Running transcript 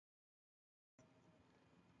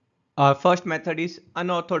Our first method is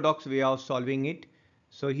unorthodox way of solving it.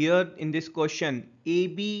 So here in this question,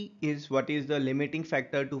 AB is what is the limiting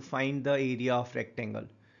factor to find the area of rectangle.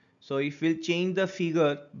 So if we'll change the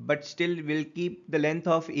figure but still we'll keep the length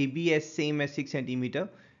of AB as same as 6 centimeter,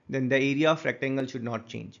 then the area of rectangle should not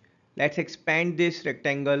change. Let's expand this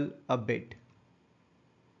rectangle a bit.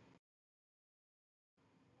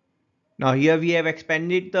 Now here we have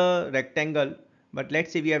expanded the rectangle, but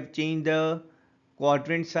let's say we have changed the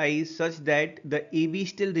quadrant size such that the AB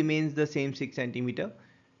still remains the same 6 centimeter.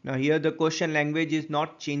 Now here the question language is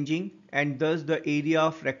not changing, and thus the area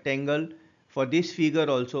of rectangle for this figure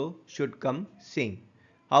also should come same.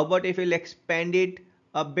 How about if we'll expand it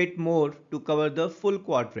a bit more to cover the full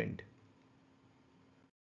quadrant?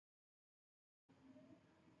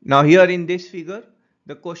 Now here in this figure,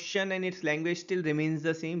 the question and its language still remains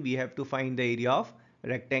the same. We have to find the area of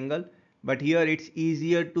rectangle, but here it's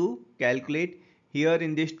easier to calculate. Here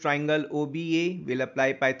in this triangle OBA, we'll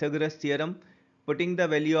apply Pythagoras theorem, putting the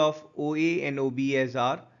value of OA and OB as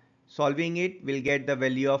R. Solving it, we'll get the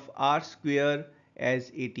value of R square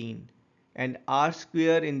as 18. And R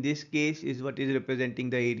square in this case is what is representing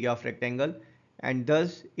the area of rectangle, and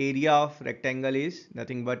thus area of rectangle is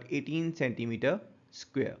nothing but 18 centimeter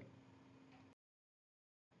square.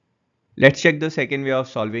 Let's check the second way of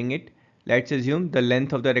solving it. Let's assume the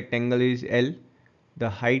length of the rectangle is L, the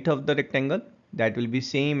height of the rectangle that will be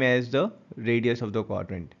same as the radius of the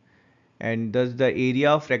quadrant, and thus the area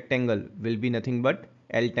of rectangle will be nothing but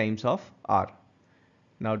L times of R.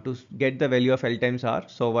 Now to get the value of L times R,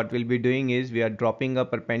 so what we'll be doing is we are dropping a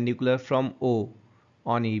perpendicular from O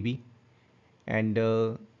on AB, and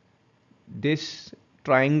this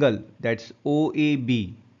triangle, that's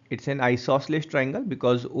OAB, it's an isosceles triangle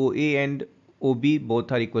because OA and OB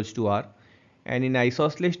both are equals to R, and in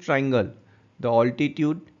isosceles triangle the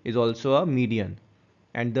altitude is also a median,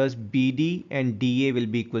 and thus BD and DA will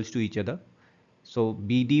be equals to each other. So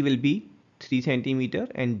BD will be 3 centimeter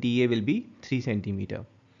and DA will be 3 centimeter.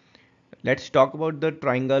 Let's talk about the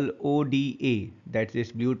triangle ODA, that's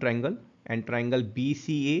this blue triangle, and triangle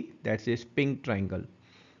BCA, that's this pink triangle.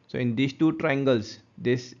 So in these two triangles,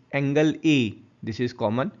 this angle A, this is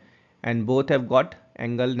common, and both have got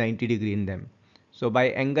angle 90 degree in them. So by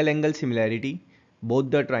angle similarity,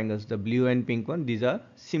 both the triangles, the blue and pink one, these are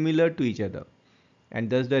similar to each other,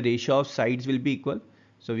 and thus the ratio of sides will be equal.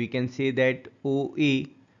 So we can say that OA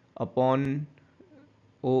upon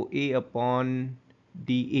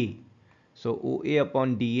DA. So OA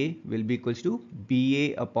upon DA will be equals to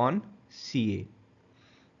BA upon CA.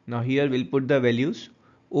 Now here we'll put the values.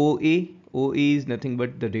 OA is nothing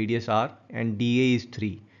but the radius R, and DA is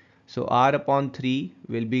 3. So R upon 3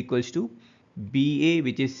 will be equals to BA,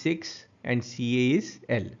 which is 6, and CA is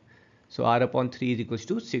L. So R upon 3 is equals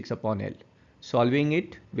to 6 upon L. Solving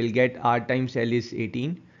it, we'll get R times L is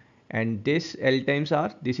 18, and this L times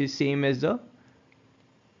R, this is same as the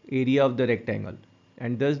area of the rectangle,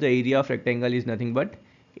 and thus the area of rectangle is nothing but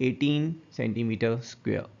 18 centimeter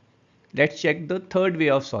square. Let's check the third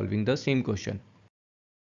way of solving the same question.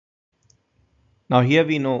 Now here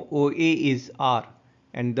we know OA is R,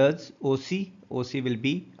 and thus OC will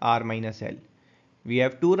be R minus L. We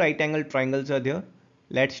have two right angle triangles are there.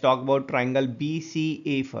 Let's talk about triangle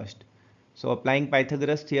BCA first. So applying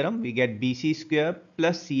Pythagoras theorem, we get BC square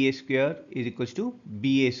plus CA square is equals to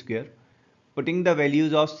BA square. Putting the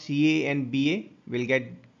values of CA and BA, we'll get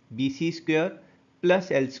BC square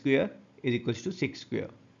plus L square is equals to 6 square.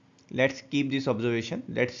 Let's keep this observation.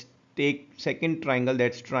 Let's take second triangle,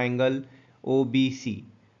 that's triangle OBC.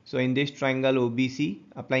 So in this triangle OBC,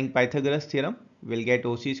 applying Pythagoras theorem, we'll get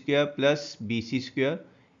OC square plus BC square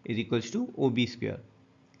is equals to OB square.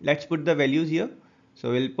 Let's put the values here.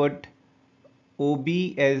 So we'll put OB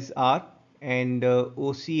as R and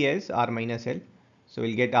OC as R minus L. So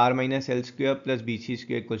we'll get R minus L square plus BC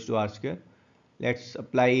square equals to R square. Let's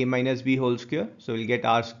apply A minus B whole square. So we'll get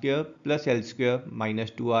R square plus L square minus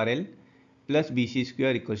 2RL plus BC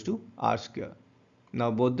square equals to R square. Now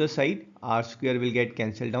both the side R square will get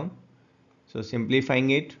cancelled down. So simplifying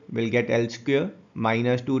it, we'll get L square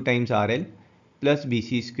minus 2 times RL plus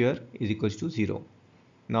BC square is equals to 0.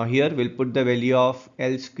 Now here we'll put the value of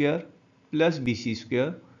L square plus BC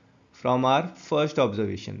square from our first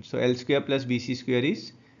observation. So L square plus BC square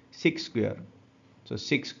is 6 square. So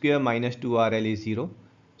 6 square minus 2RL is 0.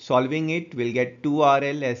 Solving it, we'll get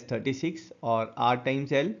 2RL as 36 or R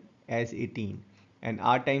times L as 18. And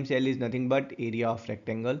R times L is nothing but area of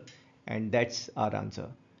rectangle, and that's our answer.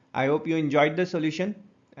 I hope you enjoyed the solution.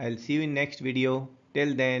 I'll see you in next video.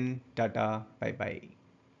 Till then, tata, bye bye.